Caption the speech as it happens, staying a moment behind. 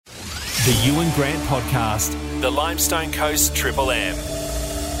The Ewan Grant Podcast, the Limestone Coast Triple M.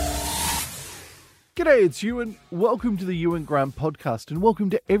 G'day, it's Ewan. Welcome to the Ewan Grant Podcast, and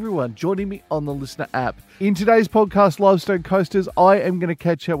welcome to everyone joining me on the Listener app. In today's podcast, Limestone Coasters, I am going to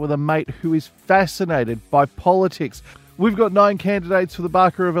catch up with a mate who is fascinated by politics. We've got 9 candidates for the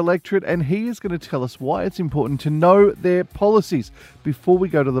Barker River electorate, and he is going to tell us why it's important to know their policies before we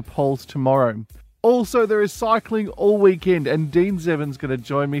go to the polls tomorrow. Also, there is cycling all weekend, and Dean Zevin's going to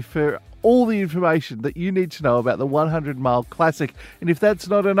join me for all the information that you need to know about the 100 Mile Classic. And if that's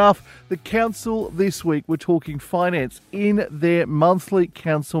not enough, the council this week were talking finance in their monthly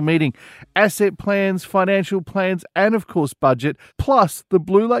council meeting. Asset plans, financial plans, and of course budget, plus the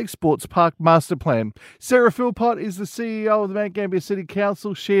Blue Lake Sports Park master plan. Sarah Philpott is the CEO of the Mount Gambier City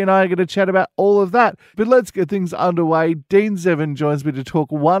Council. She and I are going to chat about all of that. But let's get things underway. Dean Zevin joins me to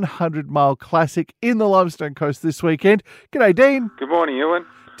talk 100 Mile Classic in the Limestone Coast this weekend. G'day, Dean. Good morning, Ewan.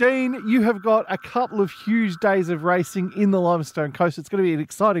 Dean, you have got a couple of huge days of racing in the Limestone Coast. It's going to be an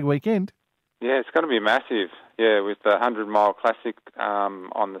exciting weekend. Yeah, it's going to be massive. Yeah, with the 100 Mile Classic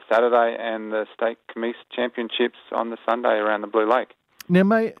on the Saturday and the State Camise Championships on the Sunday around the Blue Lake. Now,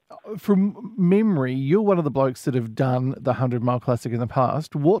 mate, from memory, you're one of the blokes that have done the 100 Mile Classic in the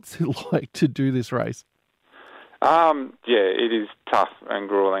past. What's it like to do this race? Yeah, it is tough and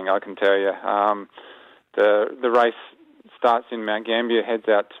grueling, I can tell you. The race starts in Mount Gambier, heads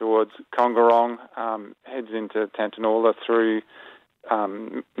out towards Congarong, heads into Tantanoola through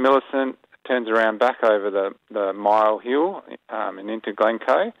Millicent, turns around back over the Mile Hill and into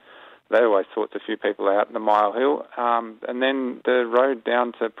Glencoe. That always sorts a few people out in the Mile Hill. And then the road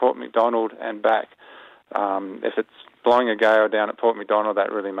down to Port MacDonald and back. If it's blowing a gale down at Port MacDonald,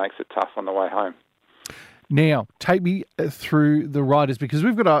 that really makes it tough on the way home. Now, take me through the riders, because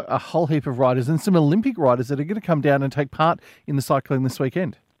we've got a whole heap of riders and some Olympic riders that are going to come down and take part in the cycling this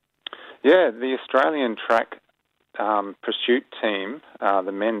weekend. Yeah, the Australian track pursuit team,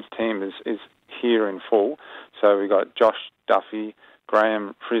 the men's team, is here in full. So we've got Josh Duffy,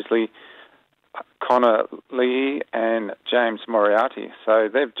 Graham Frisley, Connor Lee and James Moriarty. So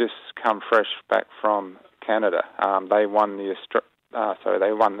they've just come fresh back from Canada. They won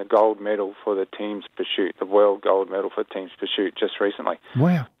the gold medal for the team's pursuit, the world gold medal for team's pursuit just recently.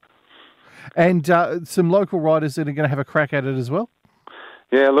 Wow. And some local riders that are going to have a crack at it as well?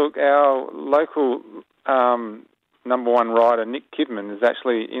 Yeah, look, our local number one rider, Nick Kidman, is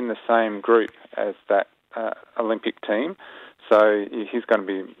actually in the same group as that Olympic team. So he's going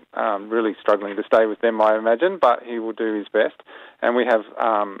to be really struggling to stay with them, I imagine, but he will do his best. And we have,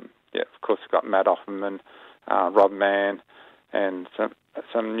 of course, we've got Matt Offerman, Rob Mann, and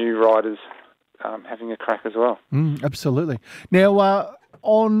some new riders having a crack as well. Absolutely. Now,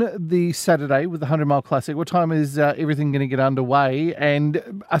 on the Saturday with the 100 Mile Classic, what time is everything going to get underway?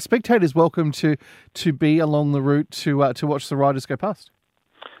 And are spectators welcome to be along the route to watch the riders go past?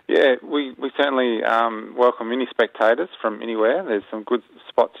 Yeah, we certainly welcome any spectators from anywhere. There's some good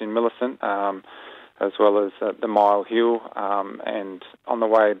spots in Millicent, as well as the Mile Hill, and on the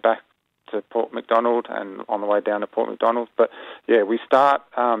way back to Port MacDonald and on the way down to Port MacDonald. But yeah, we start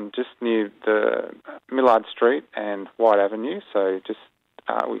just near the Millard Street and White Avenue, so just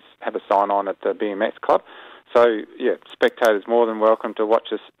we have a sign on at the BMX Club. So yeah, spectators more than welcome to watch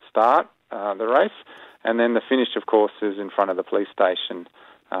us start the race, and then the finish, of course, is in front of the police station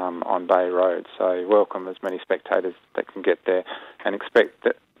on Bay Road. So welcome as many spectators that can get there, and expect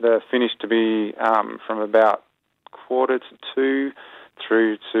the finish to be from about 1:45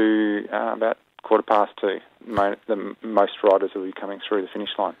 through to about 2:15. The most riders will be coming through the finish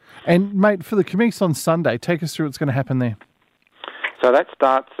line. And mate, for the Camise on Sunday, take us through what's going to happen there. So that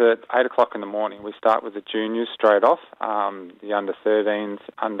starts at 8 o'clock in the morning. We start with the juniors straight off, the under-13s,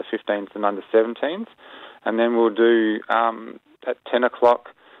 under-15s and under-17s. And then we'll do, at 10 o'clock,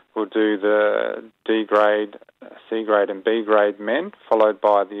 we'll do the D grade, C grade and B grade men, followed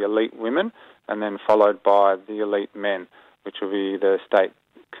by the elite women, and then followed by the elite men, which will be the State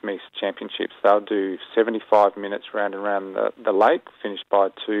Camise Championships. They'll do 75 minutes round and round the lake, finished by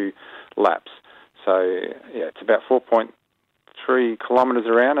 2 laps. So, yeah, it's about 4.3 kilometres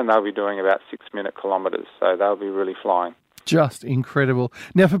around, and they'll be doing about 6-minute kilometres. So they'll be really flying. Just incredible.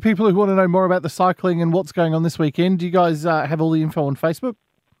 Now, for people who want to know more about the cycling and what's going on this weekend, do you guys have all the info on Facebook?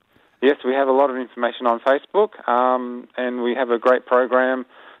 Yes, we have a lot of information on Facebook, and we have a great program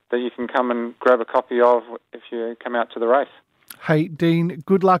that you can come and grab a copy of if you come out to the race. Hey, Dean,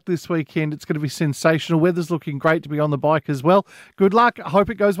 good luck this weekend. It's going to be sensational. Weather's looking great to be on the bike as well. Good luck. I hope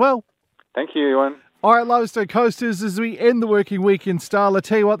it goes well. Thank you, Ewan. All right, Limestone Coasters, as we end the working week in style, I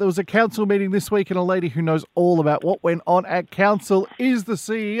tell you what, there was a council meeting this week and a lady who knows all about what went on at council is the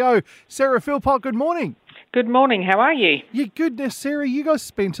CEO. Sarah Philpott, good morning. Good morning, how are you? Yeah, goodness, Sarah, you guys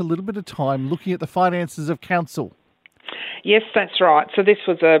spent a little bit of time looking at the finances of council. Yes, that's right. So this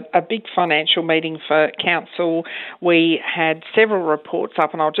was a big financial meeting for council. We had several reports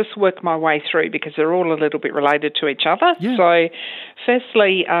up, and I'll just work my way through because they're all a little bit related to each other. Yeah. So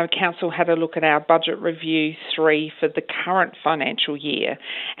firstly, council had a look at our Budget Review 3 for the current financial year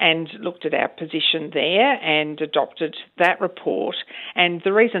and looked at our position there and adopted that report. And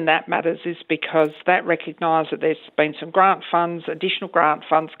the reason that matters is because that recognised that there's been some grant funds, additional grant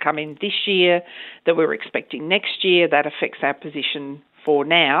funds come in this year that we're expecting next year. That affects our position for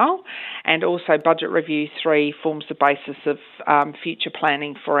now, and also Budget Review 3 forms the basis of future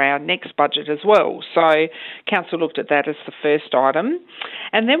planning for our next budget as well. So Council looked at that as the first item.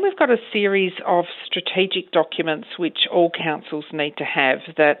 And then we've got a series of strategic documents which all councils need to have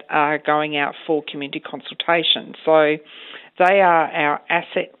that are going out for community consultation. So they are our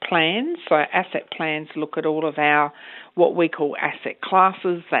asset plans. So asset plans look at all of our what we call asset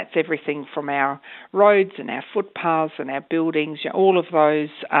classes. That's everything from our roads and our footpaths and our buildings, all of those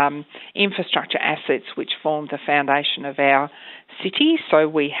infrastructure assets which form the foundation of our city. So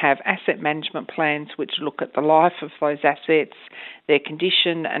we have asset management plans which look at the life of those assets, their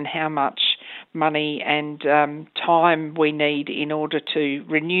condition and how much money and time we need in order to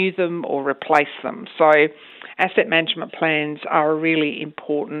renew them or replace them. So asset management plans are a really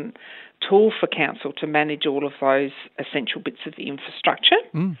important tool for council to manage all of those essential bits of the infrastructure.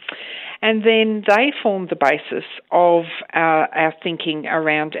 And then they form the basis of our thinking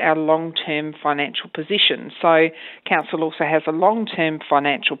around our long-term financial position. So council also has a long-term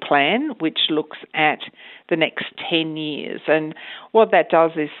financial plan which looks at the next 10 years. And what that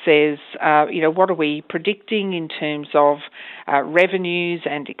does is says, what are we predicting in terms of revenues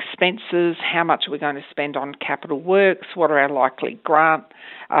and expenses? How much are we going to spend on capital works? What are our likely grant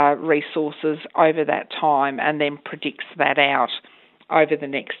resources over that time? And then predicts that out over the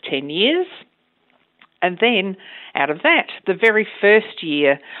next 10 years. And then, out of that, the very first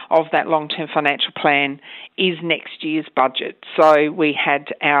year of that long-term financial plan is next year's budget. So we had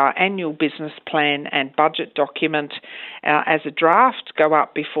our annual business plan and budget document as a draft go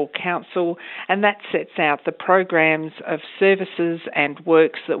up before council, and that sets out the programs of services and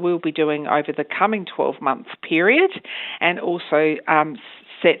works that we'll be doing over the coming 12-month period, and also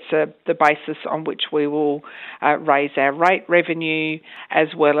sets the basis on which we will raise our rate revenue, as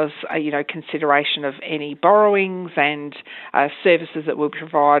well as consideration of any borrowings and services that we'll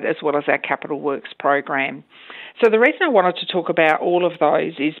provide, as well as our capital works program. So the reason I wanted to talk about all of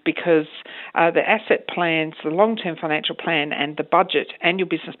those is because the asset plans, the long-term financial plan and the budget, annual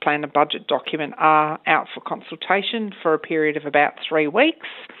business plan and budget document are out for consultation for a period of about 3 weeks.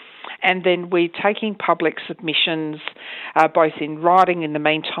 And then we're taking public submissions, both in writing. In the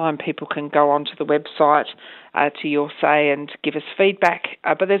meantime, people can go onto the website to Your Say and give us feedback.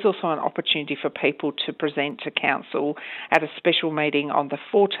 But there's also an opportunity for people to present to council at a special meeting on the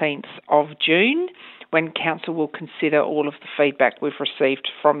 14th of June, when council will consider all of the feedback we've received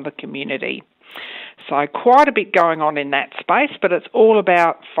from the community. So quite a bit going on in that space, but it's all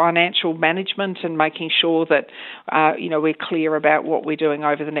about financial management and making sure that, we're clear about what we're doing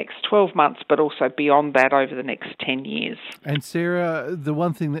over the next 12 months, but also beyond that over the next 10 years. And Sarah, the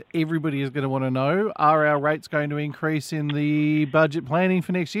one thing that everybody is going to want to know, are our rates going to increase in the budget planning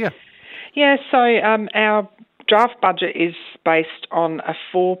for next year? Yeah, so our draft budget is based on a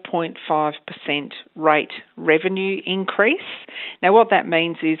 4.5% rate revenue increase. Now, what that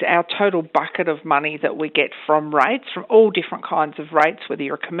means is our total bucket of money that we get from rates, from all different kinds of rates, whether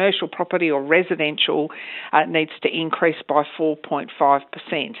you're a commercial property or residential, needs to increase by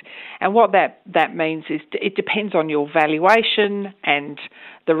 4.5%. And what that means is it depends on your valuation, and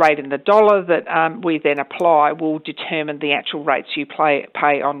the rate in the dollar that we then apply will determine the actual rates you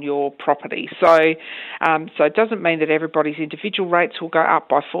pay on your property. So it doesn't mean that everybody's individual rates will go up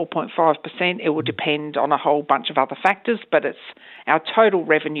by 4.5%. It will depend on a whole bunch of other factors, but it's our total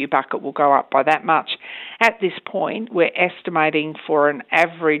revenue bucket will go up by that much. At this point, we're estimating for an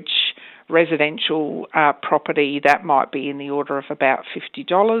average residential property that might be in the order of about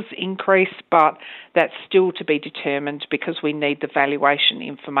 $50 increase, but that's still to be determined because we need the valuation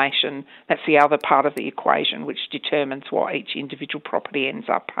information. That's the other part of the equation which determines what each individual property ends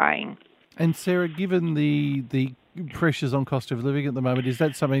up paying. And Sarah, given the pressures on cost of living at the moment, is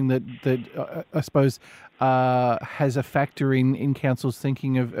that something that I suppose has a factor in council's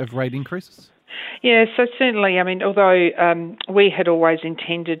thinking of rate increases? Yeah, so certainly, I mean, although we had always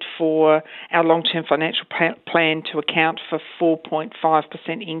intended for our long-term financial plan to account for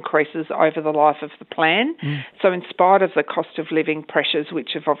 4.5% increases over the life of the plan. So in spite of the cost of living pressures,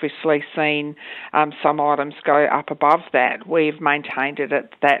 which have obviously seen some items go up above that, we've maintained it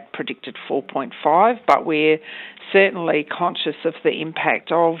at that predicted 4.5, but we're certainly conscious of the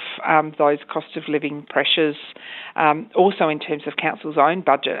impact of those cost of living pressures, also in terms of council's own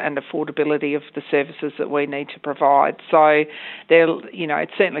budget and affordability of the services that we need to provide. So,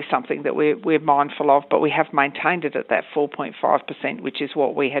 it's certainly something that we're mindful of, but we have maintained it at that 4.5%, which is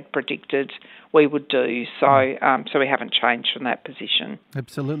what we had predicted we would do. So, so we haven't changed from that position.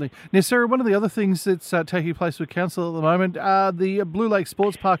 Absolutely. Now, Sarah, one of the other things that's taking place with council at the moment, the Blue Lake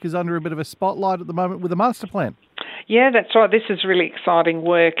Sports Park is under a bit of a spotlight at the moment with a master plan. Yeah, that's right. This is really exciting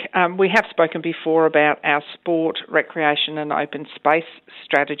work. We have spoken before about our sport, recreation and open space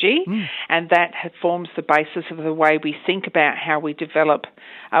strategy, and that forms the basis of the way we think about how we develop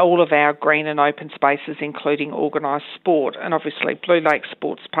all of our green and open spaces, including organised sport. And obviously Blue Lake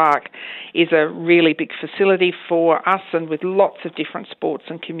Sports Park is a really big facility for us, and with lots of different sports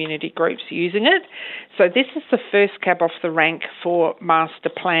and community groups using it. So this is the first cab off the rank for master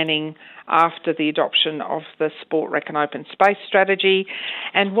planning after the adoption of the Sport, Rec and Open Space strategy.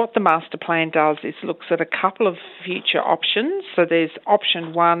 And what the master plan does is looks at a couple of future options. So there's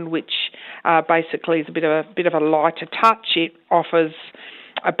option one, which basically is a bit of a lighter touch. It offers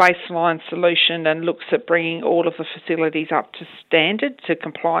a baseline solution and looks at bringing all of the facilities up to standard, to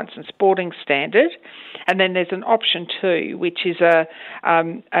compliance and sporting standard. And then there's an option two, which is a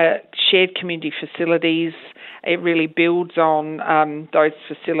shared community facilities. It really builds on those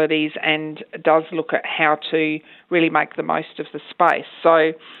facilities and does look at how to really make the most of the space.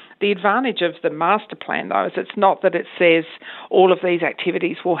 So the advantage of the master plan, though, is it's not that it says all of these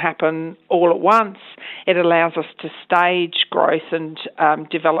activities will happen all at once. It allows us to stage growth and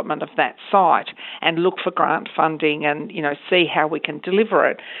development of that site and look for grant funding and, see how we can deliver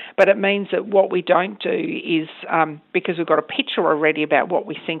it. But it means that what we don't do is, because we've got a picture already about what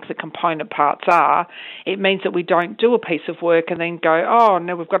we think the component parts are, it means that we don't do a piece of work and then go, oh,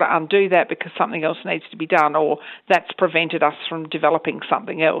 no, we've got to undo that because something else needs to be done, or that's prevented us from developing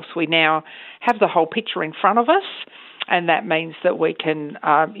something else. We now have the whole picture in front of us, and that means that we can,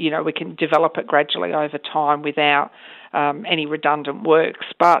 we can develop it gradually over time without any redundant works.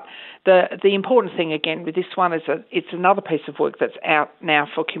 But the important thing, again, with this one is that it's another piece of work that's out now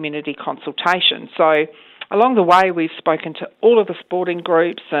for community consultation. So along the way, we've spoken to all of the sporting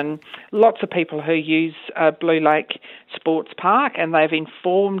groups and lots of people who use Blue Lake Sports Park, and they've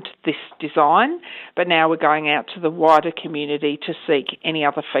informed this design. But now we're going out to the wider community to seek any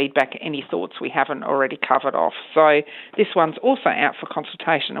other feedback, any thoughts we haven't already covered off. So this one's also out for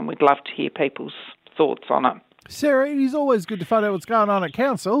consultation, and we'd love to hear people's thoughts on it. Sarah, it is always good to find out what's going on at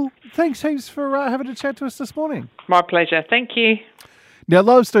council. Thanks heaps for having a chat to us this morning. My pleasure. Thank you. Now,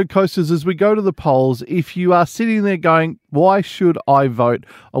 Limestone Coasters, as we go to the polls, if you are sitting there going, why should I vote?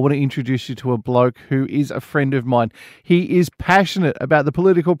 I want to introduce you to a bloke who is a friend of mine. He is passionate about the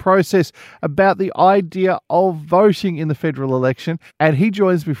political process, about the idea of voting in the federal election, and he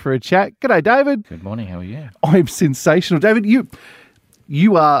joins me for a chat. G'day, David. Good morning. How are you? I'm sensational. David,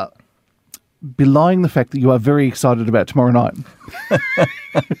 you are belying the fact that you are very excited about tomorrow night.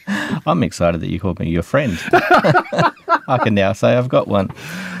 I'm excited that you called me your friend. I can now say I've got one.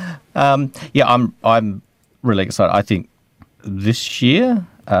 I'm really excited. I think this year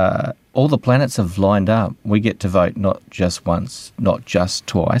all the planets have lined up. We get to vote not just once, not just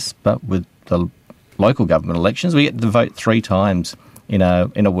twice, but with the local government elections, we get to vote 3 times in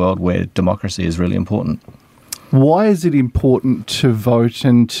a world where democracy is really important. Why is it important to vote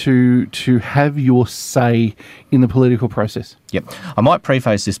and to have your say in the political process? Yep. I might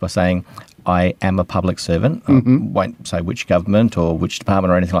preface this by saying I am a public servant. I won't say which government or which department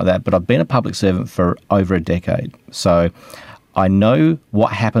or anything like that, but I've been a public servant for over a decade. So I know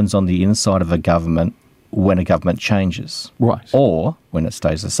what happens on the inside of a government when a government changes. Right. Or when it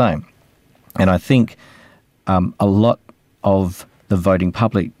stays the same. And I think a lot of the voting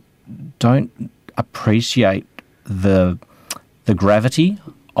public don't appreciate the gravity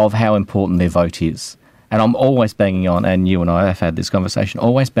of how important their vote is. And I'm always banging on, and you and I have had this conversation,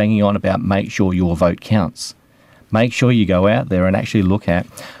 always banging on about make sure your vote counts. Make sure you go out there and actually look at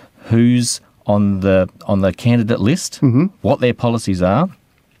who's on the candidate list, what their policies are,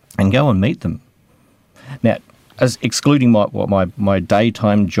 and go and meet them. Now, as excluding what my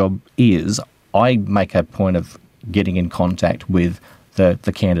daytime job is, I make a point of getting in contact with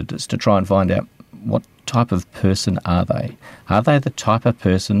the candidates to try and find out what type of person are they? Are they the type of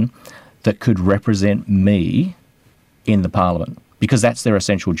person that could represent me in the Parliament, because that's their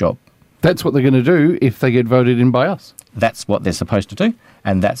essential job. That's what they're going to do if they get voted in by us. That's what they're supposed to do,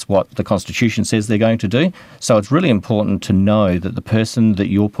 and that's what the Constitution says they're going to do. So it's really important to know that the person that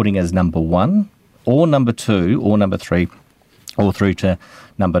you're putting as number 1 or number 2 or number 3 or through to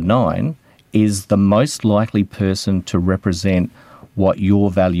number 9 is the most likely person to represent what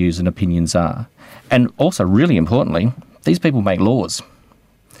your values and opinions are. And also, really importantly, these people make laws.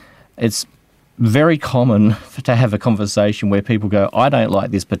 It's very common to have a conversation where people go, I don't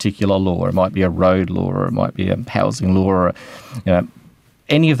like this particular law. It might be a road law, or it might be a housing law, or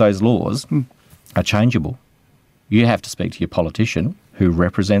any of those laws are changeable. You have to speak to your politician who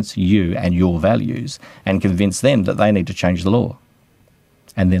represents you and your values and convince them that they need to change the law.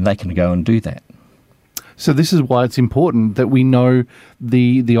 And then they can go and do that. So this is why it's important that we know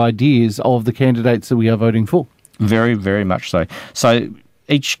the ideas of the candidates that we are voting for. Very, very much so. So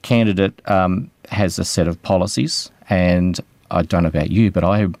each candidate has a set of policies, and I don't know about you, but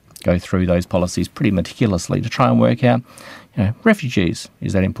I go through those policies pretty meticulously to try and work out, refugees,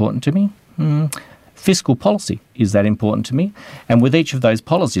 is that important to me? Fiscal policy, is that important to me? And with each of those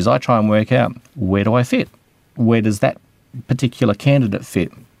policies, I try and work out, where do I fit? Where does that particular candidate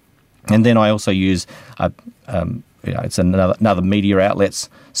fit? And then I also use, it's another media outlet's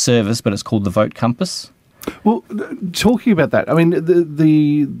service, but it's called the Vote Compass. Well, talking about that, I mean,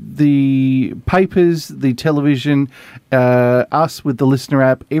 the papers, the television, us with the Listener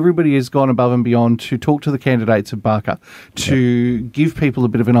app, everybody has gone above and beyond to talk to the candidates of Barker, to give people a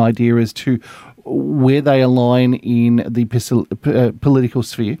bit of an idea as to where they align in the political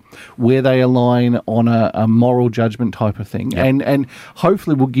sphere, where they align on a moral judgment type of thing, and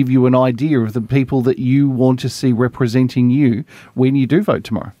hopefully will give you an idea of the people that you want to see representing you when you do vote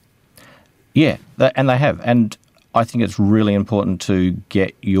tomorrow. Yeah, and they have. And I think it's really important to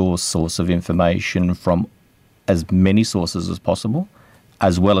get your source of information from as many sources as possible,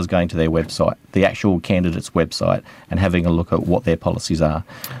 as well as going to their website, the actual candidate's website, and having a look at what their policies are.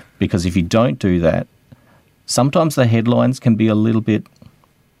 Because if you don't do that, sometimes the headlines can be a little bit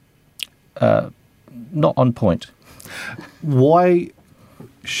not on point. Why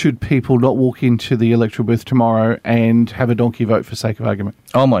should people not walk into the electoral booth tomorrow and have a donkey vote for sake of argument?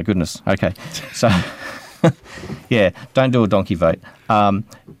 Oh, my goodness. Okay. So, don't do a donkey vote.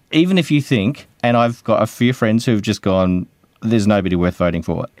 Even if you think, and I've got a few friends who've just gone, there's nobody worth voting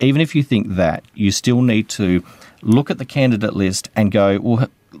for. Even if you think that, you still need to look at the candidate list and go, well,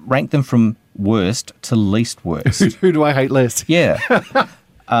 rank them from worst to least worst. Who do I hate less? Yeah.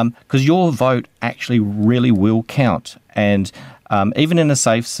 Because your vote actually really will count. And even in a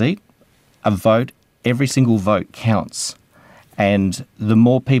safe seat, every single vote counts. And the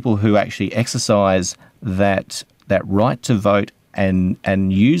more people who actually exercise that right to vote and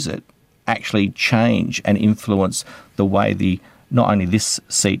use it actually change and influence the way not only this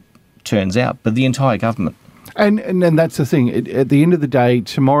seat turns out, but the entire government. And that's the thing. At the end of the day,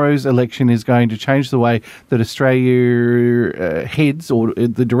 tomorrow's election is going to change the way that Australia heads, or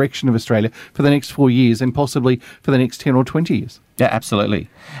the direction of Australia, for the next 4 years and possibly for the next 10 or 20 years. Yeah, absolutely.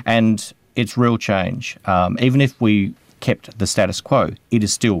 And it's real change. Even if we kept the status quo, it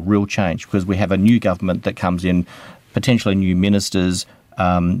is still real change because we have a new government that comes in, potentially new ministers.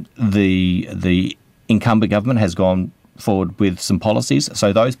 The incumbent government has gone forward with some policies,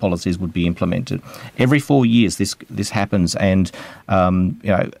 so those policies would be implemented. Every 4 years this happens, and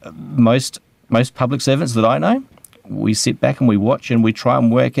most public servants that I know, we sit back and we watch and we try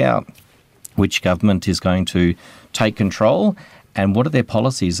and work out which government is going to take control and what are their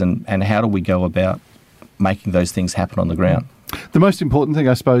policies and how do we go about making those things happen on the ground. The most important thing,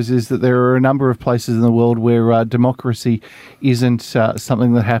 I suppose, is that there are a number of places in the world where democracy isn't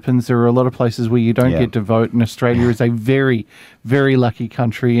something that happens. There are a lot of places where you don't get to vote, and Australia is a very, very lucky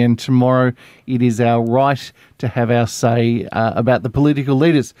country. And tomorrow it is our right to have our say about the political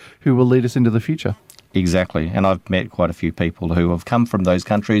leaders who will lead us into the future. Exactly. And I've met quite a few people who have come from those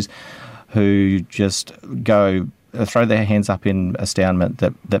countries who just throw their hands up in astoundment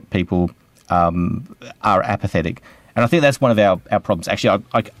that people are apathetic. And I think that's one of our problems. Actually,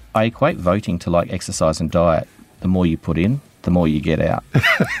 I equate voting to like exercise and diet. The more you put in, the more you get out.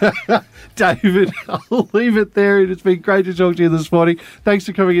 David, I'll leave it there. It's been great to talk to you this morning. Thanks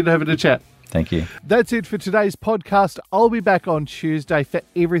for coming in and having a chat. Thank you. That's it for today's podcast. I'll be back on Tuesday for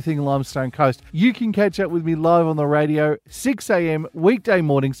everything Limestone Coast. You can catch up with me live on the radio, 6 a.m. weekday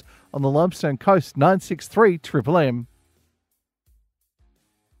mornings on the Limestone Coast 963 Triple M.